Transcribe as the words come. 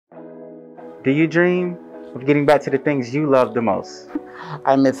Do you dream of getting back to the things you love the most?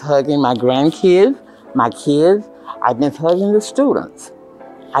 I miss hugging my grandkids, my kids. I miss hugging the students.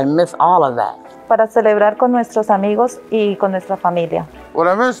 I miss all of that. Para celebrar con nuestros amigos y con nuestra familia. What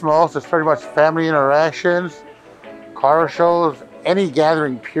I miss most is pretty much family interactions, car shows, any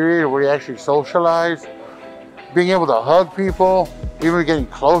gathering period where you actually socialize, being able to hug people, even getting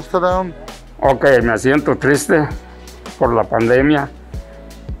close to them. Ok, me siento triste por la pandemia,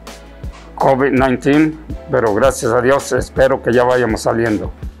 COVID-19, pero gracias a Dios espero que ya vayamos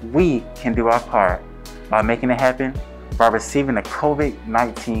saliendo. We can do our part by making it happen by receiving a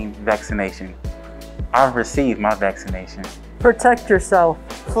COVID-19 vaccination. I've received my vaccination. Protect yourself.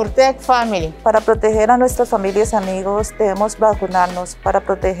 Protect family. Para proteger a nuestras familias y amigos debemos vacunarnos, para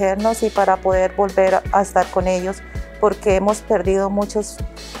protegernos y para poder volver a estar con ellos, porque hemos perdido muchos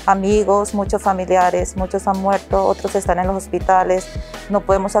amigos, muchos familiares, muchos han muerto, otros están en los hospitales, no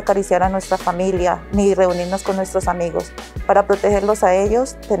podemos acariciar a nuestra familia ni reunirnos con nuestros amigos. Para protegerlos a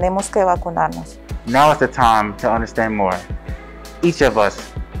ellos tenemos que vacunarnos. Now is the time to understand more. Each of us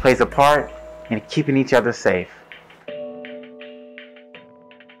plays a part in keeping each other safe.